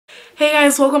Hey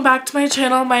guys, welcome back to my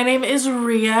channel. My name is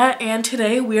Ria and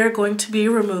today we are going to be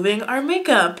removing our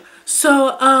makeup.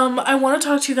 So I want to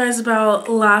talk to you guys about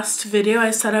last video. I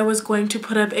said I was going to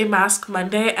put up a Mask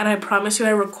Monday and I promise you I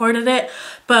recorded it,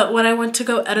 but when I went to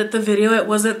go edit the video it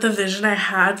wasn't the vision I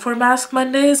had for Mask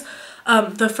Mondays.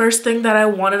 The first thing that I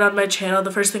wanted on my channel,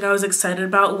 the first thing I was excited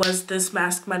about was this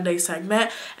Mask Monday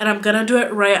segment, and I'm gonna do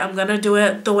it right. I'm gonna do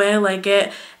it the way I like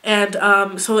it, and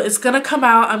so it's gonna come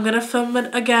out. I'm gonna film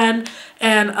it again,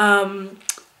 and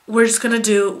we're just gonna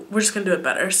do it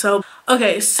better. So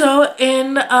okay, so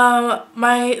in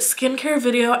my skincare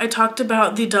video I talked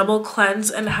about the double cleanse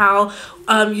and how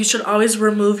you should always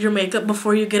remove your makeup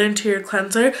before you get into your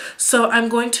cleanser. So I'm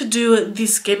going to do the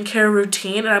skincare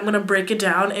routine and I'm going to break it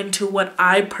down into what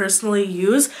I personally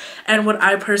use and what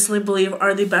I personally believe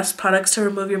are the best products to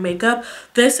remove your makeup.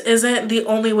 This isn't the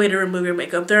only way to remove your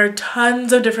makeup. There are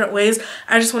tons of different ways.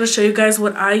 I just want to show you guys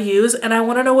what I use and I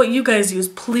want to know what you guys use.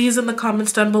 Please in the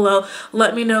comments down below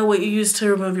let me know what you use to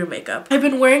remove your makeup. I've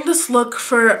been wearing this look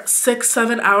for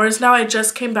 6-7 hours now. I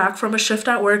just came back from a shift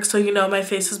at work, so you know my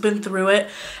face has been through it.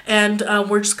 And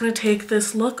we're just gonna take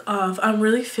this look off. I'm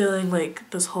really feeling like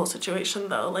this whole situation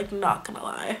though, like not gonna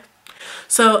lie.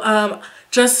 So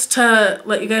just to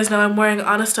let you guys know, I'm wearing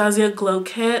Anastasia Glow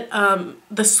Kit,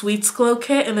 the Sweets Glow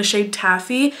Kit in the shade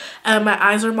Taffy, and my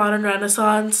eyes are Modern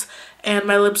Renaissance, and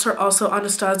my lips are also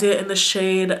Anastasia in the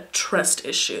shade Trust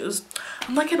Issues.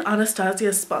 I'm like an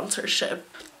Anastasia sponsorship.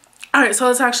 Alright, so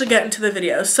let's actually get into the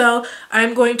video. So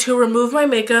I'm going to remove my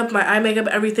makeup, my eye makeup,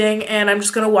 everything, and I'm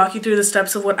just going to walk you through the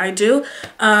steps of what I do.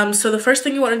 So the first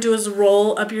thing you want to do is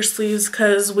roll up your sleeves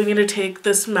because we need to take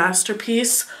this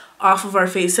masterpiece off of our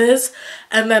faces.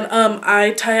 And then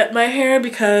I tie up my hair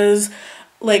because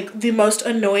like the most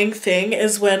annoying thing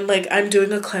is when like I'm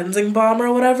doing a cleansing balm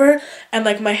or whatever and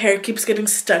like my hair keeps getting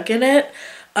stuck in it.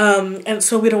 And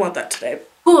so we don't want that today.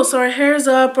 Cool, so our hair is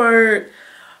up, our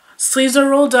sleeves are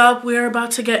rolled up. We are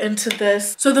about to get into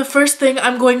this. So the first thing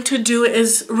I'm going to do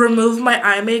is remove my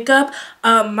eye makeup.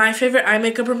 My favorite eye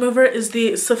makeup remover is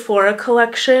the Sephora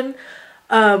collection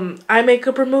eye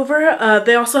makeup remover.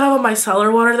 They also have a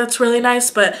micellar water that's really nice,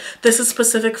 but this is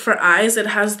specific for eyes. It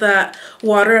has that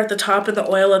water at the top and the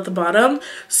oil at the bottom.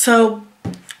 So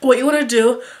what you want to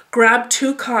do, grab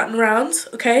 2 cotton rounds,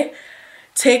 okay?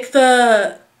 Take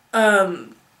the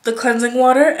cleansing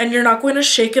water and you're not going to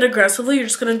shake it aggressively. You're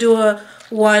just going to do a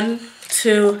 1,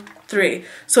 2, 3.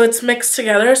 So it's mixed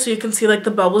together so you can see like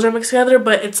the bubbles are mixed together,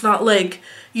 but it's not like,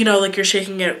 you know, like you're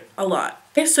shaking it a lot.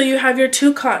 Okay, so you have your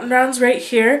 2 cotton rounds right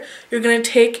here. You're going to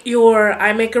take your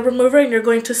eye makeup remover and you're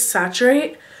going to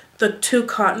saturate the 2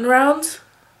 cotton rounds.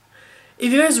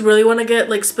 If you guys really want to get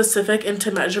like specific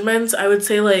into measurements, I would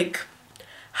say like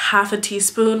half a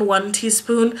teaspoon, 1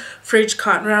 teaspoon for each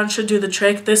cotton round should do the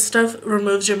trick. This stuff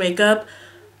removes your makeup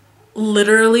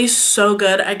literally so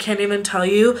good. I can't even tell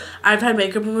you. I've had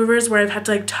makeup removers where I've had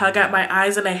to like tug at my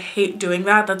eyes and I hate doing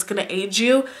that. That's gonna age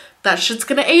you. That shit's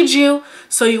gonna age you.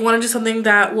 So you want to do something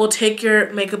that will take your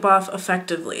makeup off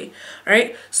effectively.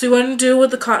 Alright, so you want to do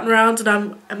with the cotton rounds, and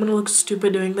I'm gonna look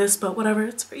stupid doing this, but whatever,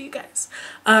 it's for you guys.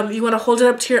 You want to hold it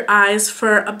up to your eyes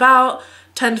for about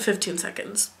 10 to 15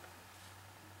 seconds.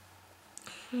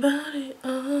 Body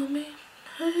on me.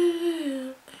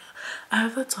 I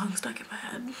have that song stuck in my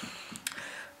head.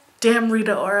 Damn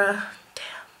Rita Ora. Damn.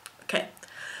 Okay.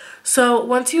 So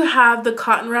once you have the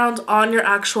cotton rounds on your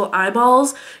actual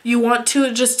eyeballs, you want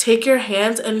to just take your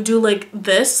hands and do like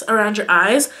this around your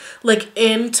eyes, like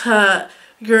into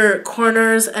your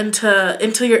corners and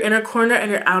into your inner corner and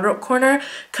your outer corner,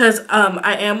 because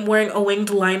I am wearing a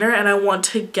winged liner and I want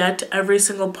to get every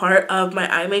single part of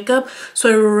my eye makeup,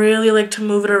 so I really like to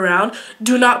move it around.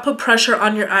 Do not put pressure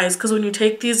on your eyes because when you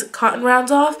take these cotton rounds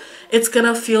off, it's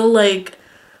gonna feel like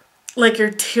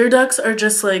your tear ducts are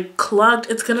just like clogged.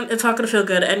 It's not gonna feel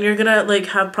good and you're gonna like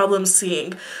have problems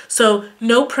seeing. So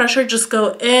no pressure, just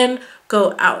go in,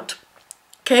 go out.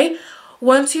 Okay?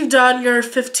 Once you've done your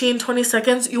 15-20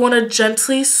 seconds, you want to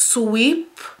gently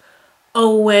sweep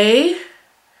away.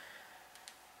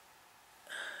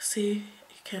 See,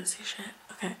 you can't see shit.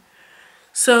 Okay.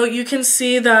 So you can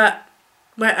see that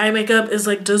my eye makeup is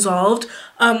like dissolved.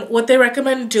 What they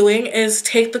recommend doing is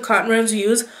take the cotton rounds you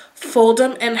use, fold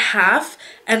them in half,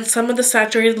 and some of the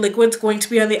saturated liquid's going to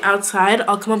be on the outside.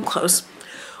 I'll come up close.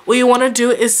 What you want to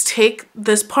do is take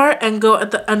this part and go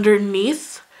at the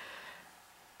underneath,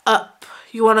 up.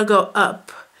 You want to go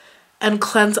up and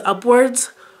cleanse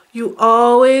upwards. You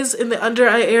always, in the under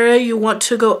eye area, you want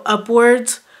to go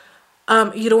upwards.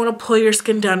 You don't want to pull your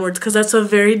skin downwards because that's a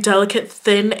very delicate,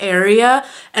 thin area.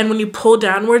 And when you pull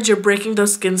downwards, you're breaking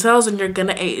those skin cells and you're going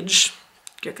to age.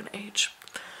 You're going to age.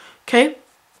 Okay,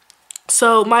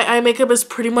 so my eye makeup is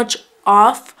pretty much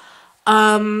off.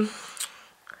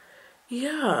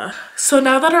 Yeah, so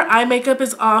now that our eye makeup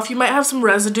is off, you might have some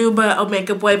residue, but a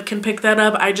makeup wipe can pick that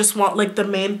up. I just want like the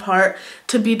main part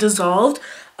to be dissolved.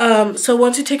 So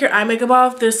once you take your eye makeup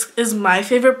off, this is my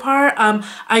favorite part.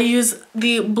 I use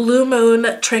the Blue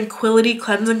Moon Tranquility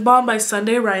Cleansing Balm by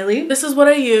Sunday Riley. This is what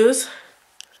I use.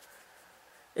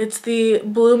 It's the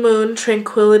Blue Moon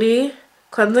Tranquility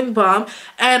Cleansing Balm,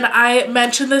 and I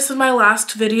mentioned this in my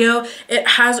last video. It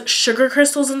has sugar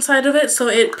crystals inside of it, so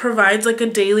it provides like a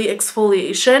daily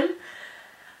exfoliation,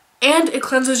 and it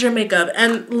cleanses your makeup,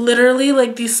 and literally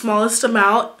like the smallest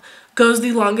amount goes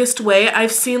the longest way.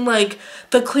 I've seen like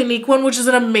the Clinique one, which is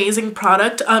an amazing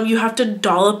product. You have to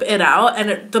dollop it out,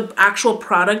 and the actual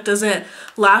product doesn't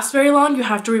last very long. You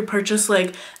have to repurchase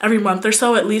like every month or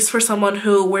so, at least for someone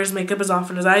who wears makeup as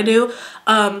often as I do.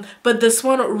 But this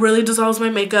one really dissolves my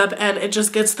makeup, and it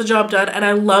just gets the job done, and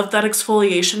I love that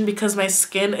exfoliation because my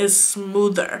skin is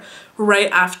smoother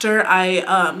right after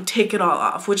I take it all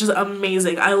off, which is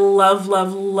amazing. I love,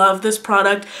 love, love this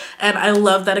product, and I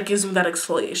love that it gives me that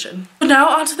exfoliation. Now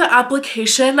onto the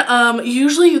application.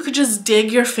 Usually you could just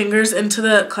dig your fingers into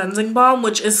the cleansing balm,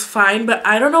 which is fine, but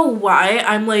I don't know why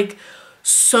I'm like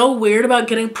so weird about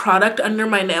getting product under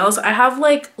my nails. I have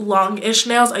like long-ish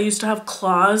nails. I used to have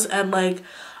claws, and like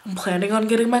I'm planning on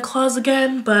getting my claws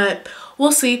again, but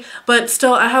we'll see. But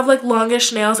still, I have like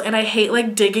longish nails, and I hate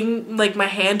like digging like my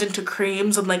hand into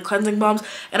creams and like cleansing balms,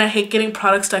 and I hate getting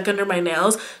product stuck under my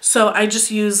nails. So I just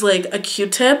use like a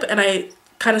Q-tip, and I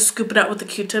kind of scoop it out with the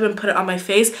Q-tip and put it on my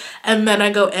face, and then I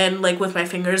go in like with my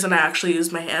fingers, and I actually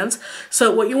use my hands.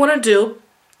 So what you want to do,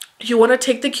 you want to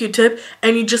take the Q-tip,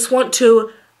 and you just want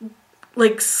to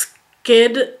like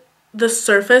skid the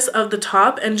surface of the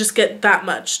top and just get that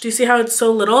much. Do you see how it's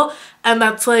so little? And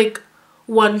that's like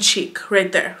one cheek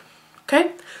right there.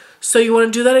 Okay, so you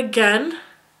want to do that again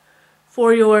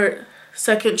for your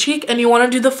second cheek, and you want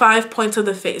to do the 5 points of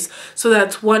the face. So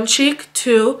that's one cheek,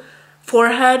 two,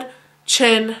 forehead,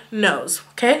 chin, nose.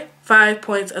 Okay, 5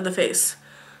 points of the face.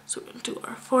 So we're gonna do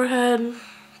our forehead,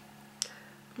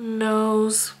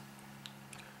 nose.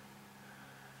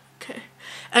 Okay,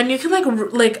 and you can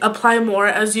like apply more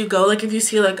as you go. Like if you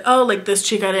see like, oh, like this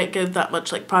cheek I didn't give that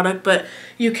much like product, but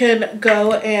you can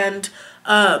go and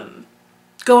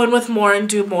go in with more and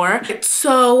do more.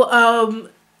 So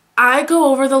I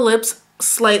go over the lips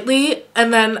slightly,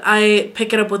 and then I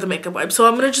pick it up with a makeup wipe. So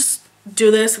I'm gonna just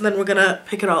do this, and then we're gonna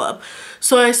pick it all up.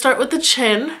 So I start with the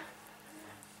chin,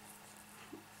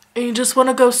 and you just want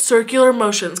to go circular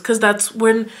motions, because that's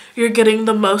when you're getting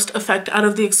the most effect out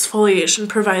of the exfoliation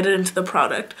provided into the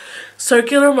product.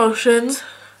 Circular motions.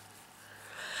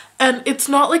 And it's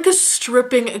not like a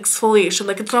stripping exfoliation.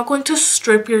 Like it's not going to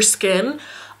strip your skin.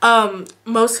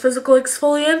 Most physical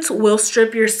exfoliants will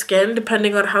strip your skin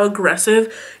depending on how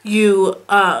aggressive you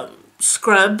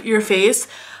scrub your face.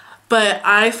 But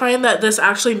I find that this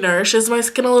actually nourishes my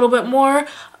skin a little bit more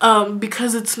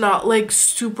because it's not like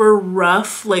super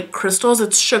rough like crystals,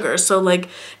 it's sugar. So like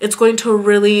it's going to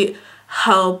really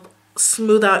help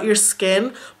smooth out your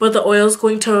skin, but the oil is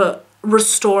going to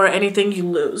restore anything you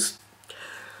lose.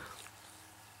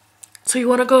 So you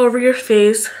want to go over your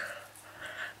face.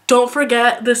 Don't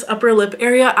forget this upper lip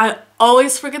area. I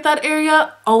always forget that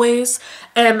area, always.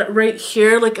 And right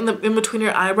here, like in between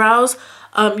your eyebrows,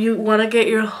 you want to get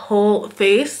your whole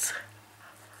face.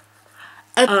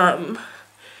 And,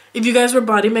 if you guys wear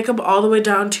body makeup all the way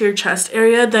down to your chest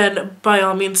area, then by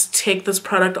all means take this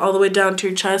product all the way down to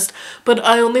your chest. But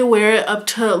I only wear it up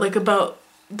to like about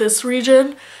this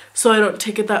region, so I don't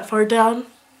take it that far down.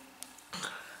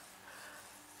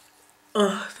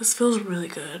 Ugh, this feels really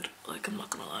good. Like, I'm not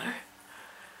gonna lie.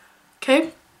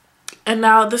 Okay, and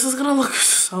now this is gonna look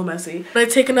so messy. I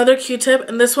take another Q-tip,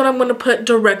 and this one I'm gonna put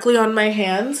directly on my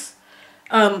hands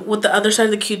with the other side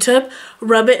of the Q-tip,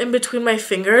 rub it in between my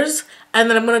fingers, and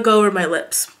then I'm gonna go over my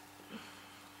lips.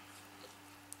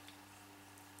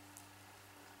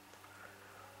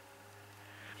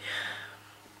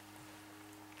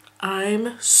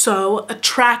 I'm so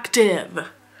attractive.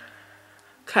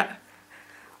 Okay.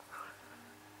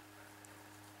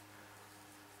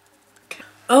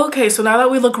 Okay, so now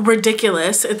that we look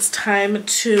ridiculous, it's time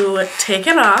to take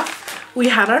it off. We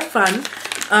had our fun.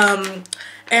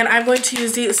 And I'm going to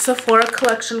use the Sephora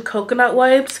Collection Coconut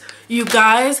Wipes. You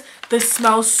guys, this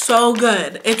smells so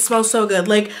good. It smells so good.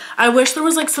 Like, I wish there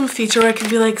was like some feature where I could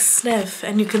be like, sniff,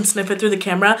 and you can sniff it through the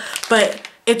camera, but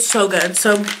it's so good.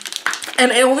 So,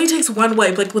 and it only takes one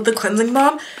wipe, like with the cleansing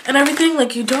balm and everything.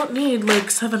 Like, you don't need like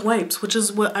 7 wipes, which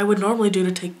is what I would normally do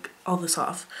to take all this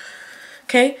off.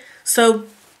 Okay, so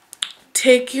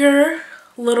take your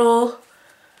little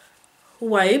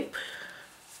wipe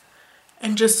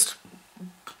and just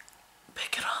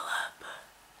pick it all up.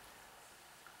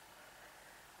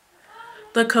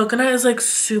 The coconut is like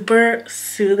super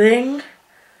soothing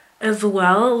as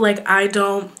well. Like I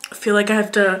don't feel like I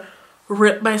have to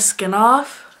rip my skin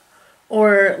off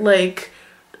or like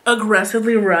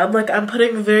aggressively rub. Like I'm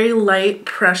putting very light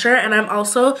pressure, and I'm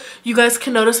also, you guys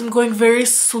can notice I'm going very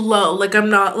slow. Like I'm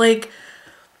not like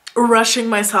rushing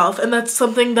myself, and that's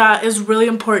something that is really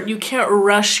important. You can't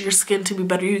rush your skin to be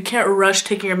better. You can't rush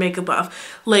taking your makeup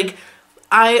off. Like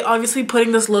I obviously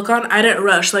putting this look on, I didn't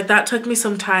rush. Like that took me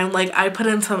some time. Like I put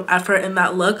in some effort in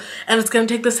that look, and it's gonna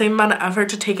take the same amount of effort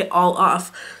to take it all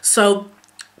off. So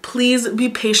please be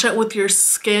patient with your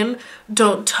skin.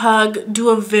 Don't tug. Do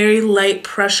a very light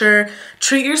pressure.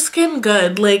 Treat your skin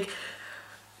good. Like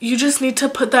you just need to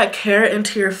put that care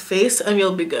into your face and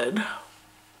you'll be good.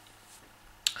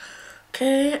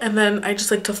 Okay, and then I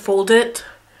just like to fold it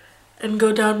and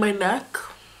go down my neck.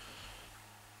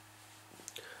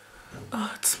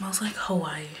 Oh, it smells like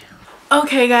Hawaii.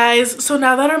 Okay guys, so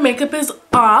now that our makeup is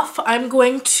off, I'm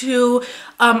going to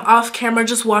off camera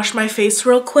just wash my face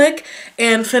real quick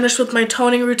and finish with my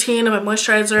toning routine and my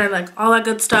moisturizer and like all that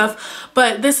good stuff.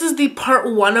 But this is the part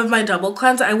 1 of my double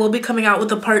cleanse. I will be coming out with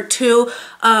the part 2,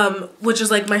 which is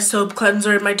like my soap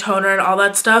cleanser and my toner and all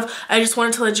that stuff. I just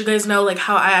wanted to let you guys know like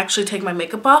how I actually take my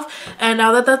makeup off. And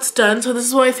now that that's done, so this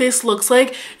is what my face looks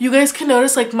like. You guys can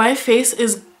notice like my face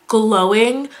is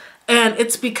glowing, and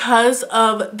it's because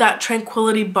of that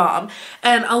Tranquility Balm.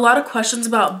 And a lot of questions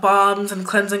about balms and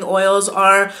cleansing oils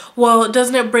are, well,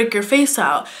 doesn't it break your face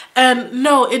out? And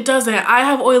no, it doesn't. I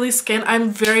have oily skin. I'm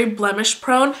very blemish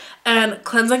prone, and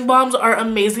cleansing balms are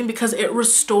amazing because it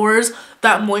restores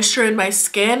that moisture in my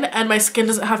skin, and my skin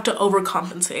doesn't have to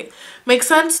overcompensate. Make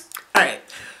sense? All right.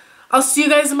 I'll see you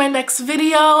guys in my next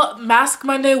video. Mask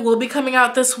Monday will be coming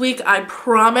out this week. I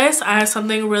promise. I have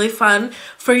something really fun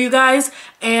for you guys.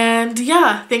 And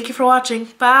yeah, thank you for watching.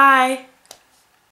 Bye.